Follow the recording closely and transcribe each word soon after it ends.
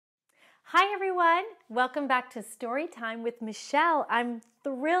Hi everyone, welcome back to Story Time with Michele. I'm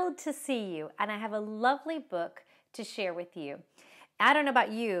thrilled to see you and I have a lovely book to share with you. I don't know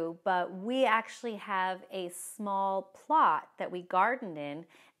about you, but we actually have a small plot that we garden in,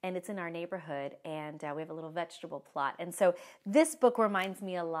 and it's in our neighborhood, and we have a little vegetable plot. And so this book reminds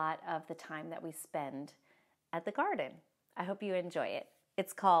me a lot of the time that we spend at the garden. I hope you enjoy it.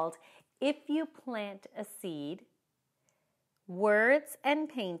 It's called If You Plant a Seed, Words and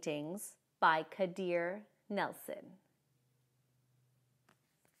Paintings by Kadir Nelson.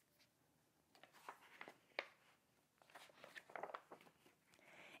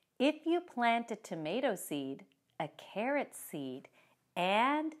 If you plant a tomato seed, a carrot seed,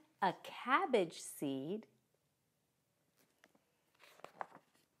 and a cabbage seed,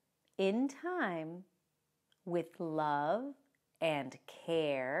 in time, with love and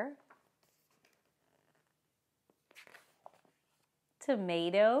care,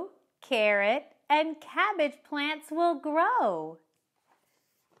 tomato, carrot, and cabbage plants will grow.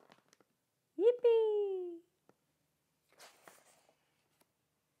 Yippee!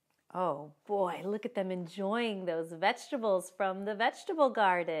 Oh boy, look at them enjoying those vegetables from the vegetable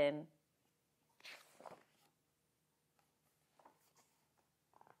garden.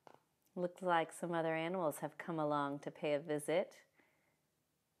 Looks like some other animals have come along to pay a visit.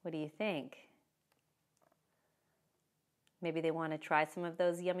 What do you think? Maybe they want to try some of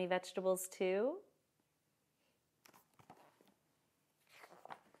those yummy vegetables too?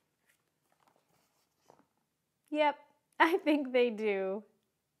 Yep, I think they do.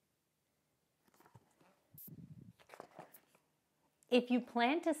 If you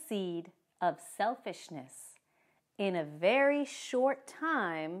plant a seed of selfishness in a very short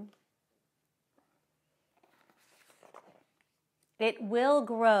time, it will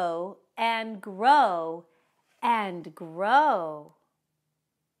grow and grow and grow.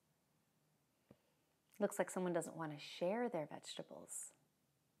 Looks like someone doesn't want to share their vegetables.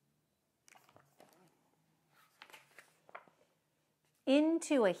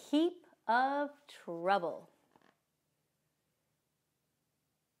 Into a heap of trouble.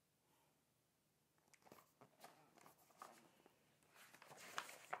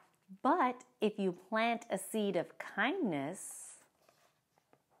 But if you plant a seed of kindness,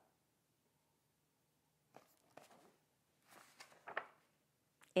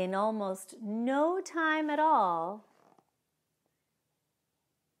 in almost no time at all,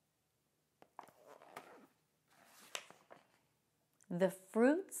 the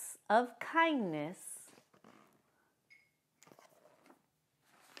fruits of kindness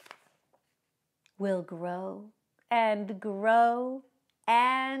will grow and grow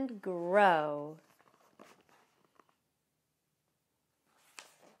and grow.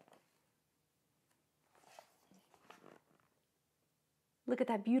 Look at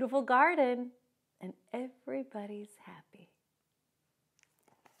that beautiful garden, and everybody's happy.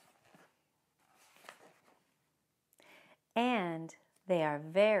 And they are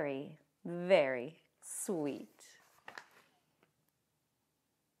very, very sweet.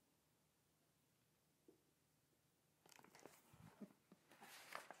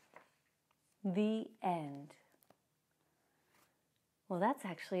 The end. Well, that's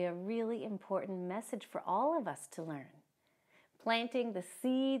actually a really important message for all of us to learn. Planting the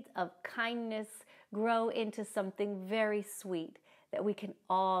seeds of kindness grow into something very sweet that we can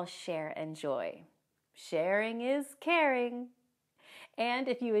all share and enjoy. Sharing is caring. And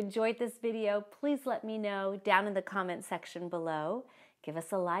if you enjoyed this video, please let me know down in the comment section below. Give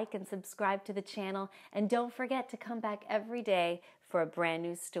us a like and subscribe to the channel. And don't forget to come back every day for a brand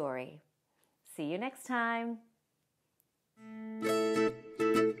new story. See you next time.